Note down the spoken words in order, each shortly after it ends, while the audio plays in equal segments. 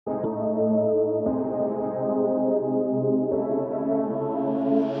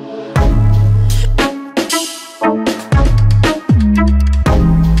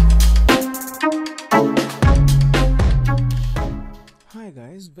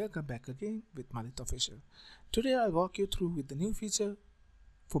welcome back again with Malit Official. Today I'll walk you through with the new feature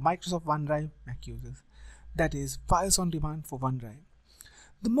for Microsoft OneDrive Mac users, that is files on demand for OneDrive.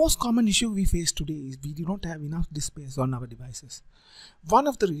 The most common issue we face today is we do not have enough disk space on our devices. One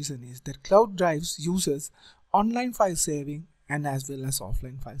of the reasons is that cloud drives uses online file saving and as well as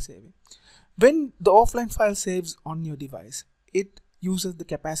offline file saving. When the offline file saves on your device, it uses the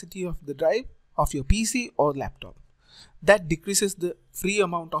capacity of the drive of your PC or laptop. That decreases the free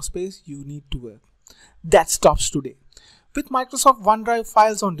amount of space you need to work. That stops today. With Microsoft OneDrive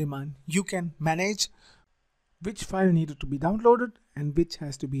Files on Demand, you can manage which file needed to be downloaded and which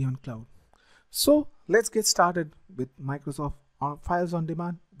has to be on cloud. So let's get started with Microsoft Files on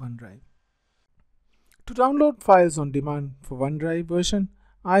Demand OneDrive. To download Files on Demand for OneDrive version,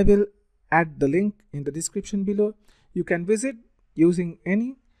 I will add the link in the description below. You can visit using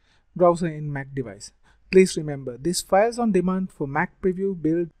any browser in Mac device. Please remember, this Files on Demand for Mac preview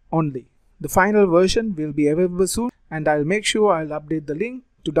build only. The final version will be available soon, and I'll make sure I'll update the link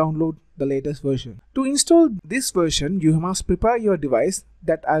to download the latest version. To install this version, you must prepare your device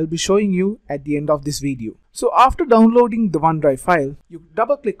that I'll be showing you at the end of this video. So after downloading the OneDrive file, you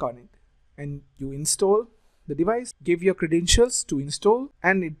double click on it and you install the device, give your credentials to install,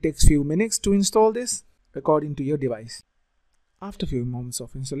 and it takes few minutes to install this according to your device. After few moments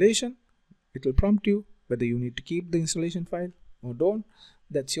of installation, it will prompt you whether you need to keep the installation file or don't.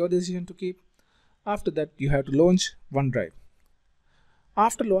 That's your decision to keep. After that, you have to launch OneDrive.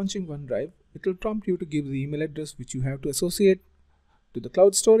 After launching OneDrive, it will prompt you to give the email address which you have to associate to the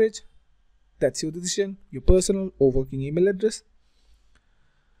cloud storage. That's your decision, your personal or working email address.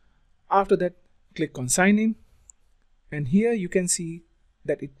 After that, click on sign in, and here you can see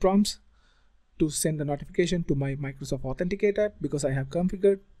that it prompts to send a notification to my Microsoft Authenticator app because I have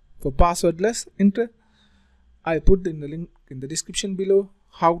configured for passwordless enter. I'll put in the link in the description below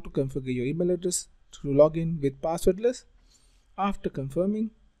how to configure your email address to log in with passwordless. After confirming,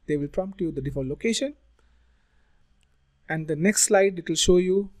 they will prompt you the default location, and the next slide it will show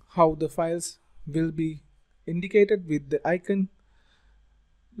you how the files will be indicated with the icon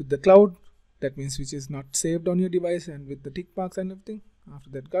with the cloud, that means which is not saved on your device, and with the tick marks and everything.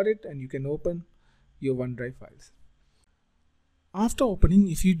 After that, got it, and you can open your OneDrive files. After opening,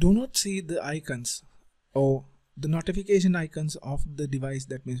 if you do not see the icons or the notification icons of the device,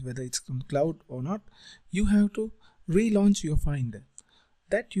 that means whether it's on cloud or not, you have to relaunch your Finder.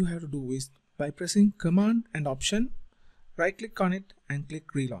 That you have to do is by pressing Command and Option, right click on it and click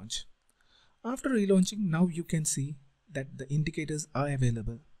relaunch. After relaunching, now you can see that the indicators are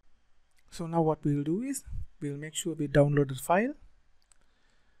available. So now what we will do is we will make sure we download the file.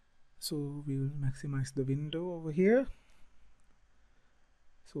 So we will maximize the window over here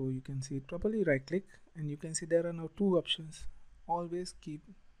so you can see it properly. Right click, and you can see there are now two options: always keep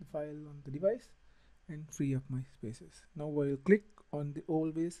the file on the device and free up my spaces. Now we will click on the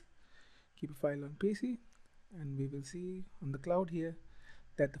always keep a file on PC, and we will see on the cloud here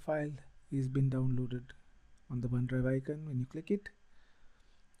that the file is been downloaded on the OneDrive icon. When you click it,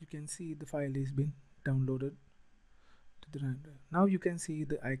 you can see the file is been downloaded to the OneDrive. Now you can see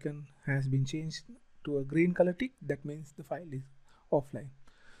the icon has been changed to a green color tick. That means the file is offline.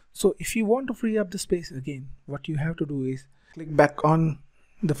 So if you want to free up the space again, what you have to do is click back on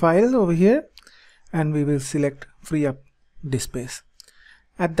the file over here, and we will select free up disk space.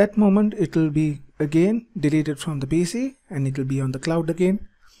 At that moment, it will be again deleted from the PC and it will be on the cloud again.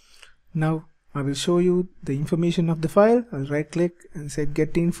 Now I will show you the information of the file. I'll right click and say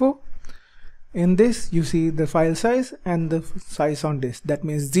get info. In this you see the file size and the size on disk. That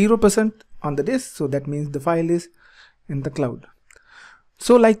means 0% on the disk, so that means the file is in the cloud.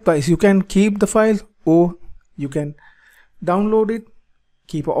 So likewise, you can keep the file or you can download it,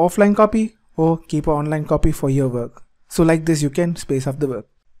 keep an offline copy or keep an online copy for your work. So like this you can space up the work.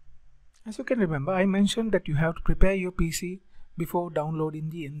 As you can remember, I mentioned that you have to prepare your PC before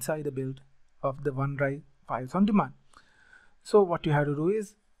downloading the insider build of the OneDrive Files on Demand. So what you have to do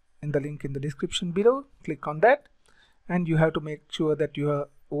is, in the link in the description below, click on that, and you have to make sure that your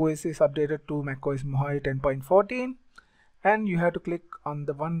OS is updated to macOS Mojave 10.14, and you have to click on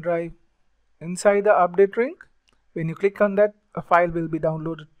the OneDrive Insider update link. When you click on that, a file will be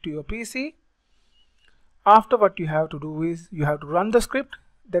downloaded to your PC. After, what you have to do is you have to run the script,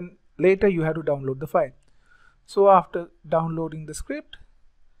 then later you have to download the file. So after downloading the script,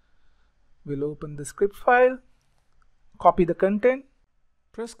 we'll open the script file, copy the content,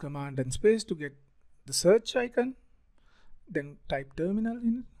 press Command and space to get the search icon, then type terminal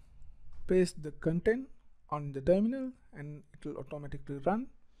in it, paste the content on the terminal, and it will automatically run.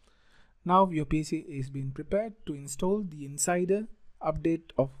 Now your PC is being prepared to install the insider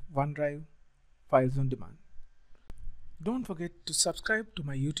update of OneDrive files on demand. Don't forget to subscribe to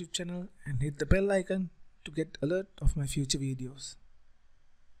my YouTube channel and hit the bell icon to get alert of my future videos.